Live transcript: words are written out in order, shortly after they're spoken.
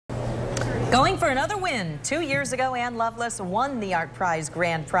Going for another win. 2 years ago, Ann Lovelace won the ArtPrize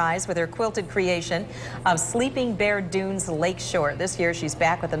Grand Prize with her quilted creation of Sleeping Bear Dunes Lakeshore. This year, she's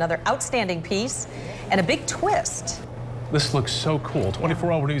back with another outstanding piece and a big twist. This looks so cool.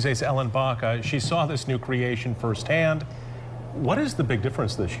 24-hour News 8's Ellen Bach, she saw this new creation firsthand. What is the big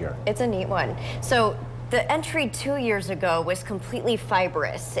difference this year? It's a neat one. So the entry 2 years ago was completely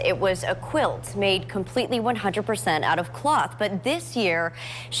fibrous. It was a quilt made completely 100% out of cloth. But this year,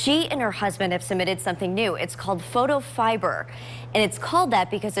 she and her husband have submitted something new. It's called photo fiber. And it's called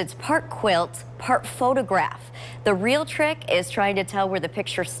that because it's part quilt, part photograph. The real trick is trying to tell where the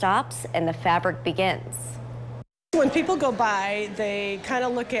picture stops and the fabric begins. When people go by, they kind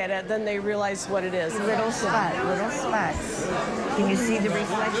of look at it, then they realize what it is. Little spots. Can you see the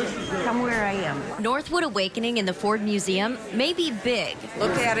reflection? Come where I am. Northwood Awakening in the Ford Museum may be big.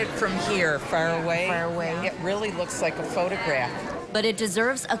 Look at it from here, far away. Far away. It really looks like a photograph. But it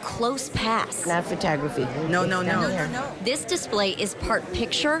deserves a close pass. Not photography. No. This display is part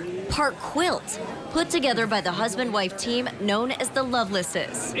picture, part quilt, put together by the husband-wife team known as the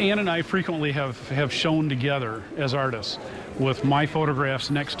Lovelaces. Ann and I frequently have shown together as artists with my photographs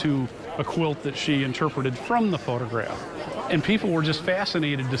next to a quilt that she interpreted from the photograph. And people were just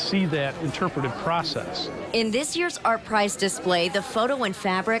fascinated to see that interpretive process. In this year's ArtPrize display, the photo and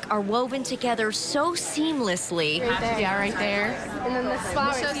fabric are woven together so seamlessly. Yeah, right there. And then the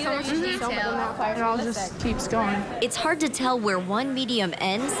spot shows so much detail. It all just keeps going. It's hard to tell where one medium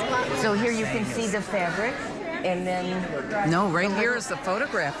ends. So here you can see the fabric, and then... No, right here is the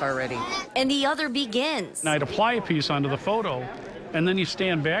photograph already. And the other begins. And I'd apply a piece onto the photo, and then you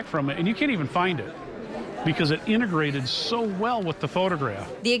stand back from it, and you can't even find it, because it integrated so well with the photograph.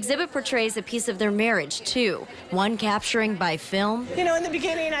 The exhibit portrays a piece of their marriage, too. One capturing by film. You know, in the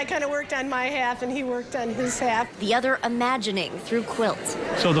beginning, I kind of worked on my half, and he worked on his half. The other imagining through quilt.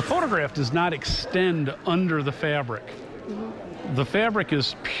 So the photograph does not extend under the fabric. The fabric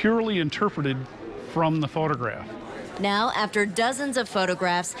is purely interpreted from the photograph. Now, after dozens of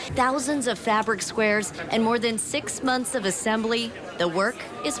photographs, thousands of fabric squares, and more than 6 months of assembly, the work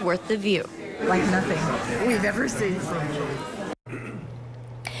is worth the view. like nothing we've ever seen.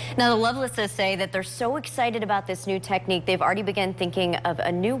 Now, the Lovelaces say that they're so excited about this new technique, they've already begun thinking of a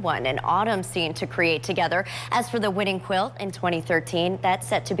new one, an autumn scene to create together. As for the winning quilt in 2013, that's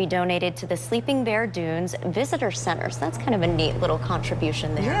set to be donated to the Sleeping Bear Dunes Visitor Center. So that's kind of a neat little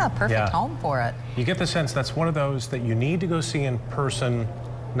contribution there. Yeah, perfect home for it. You get the sense that's one of those that you need to go see in person,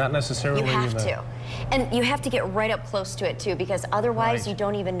 not necessarily You have to. And you have to get right up close to it, too, because otherwise you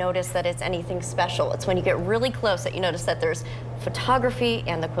don't even notice that it's anything special. It's when you get really close that you notice that there's photography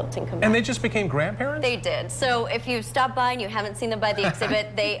and the quilting combined. And they just became grandparents? They did. So if you stop by and you haven't seen them by the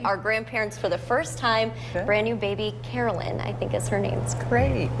exhibit, they are grandparents for the first time. Good. Brand new baby, Carolyn, I think is her name. It's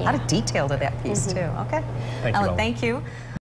great. A lot of detail to that piece, too. Okay. Thank you, Ellen, thank you.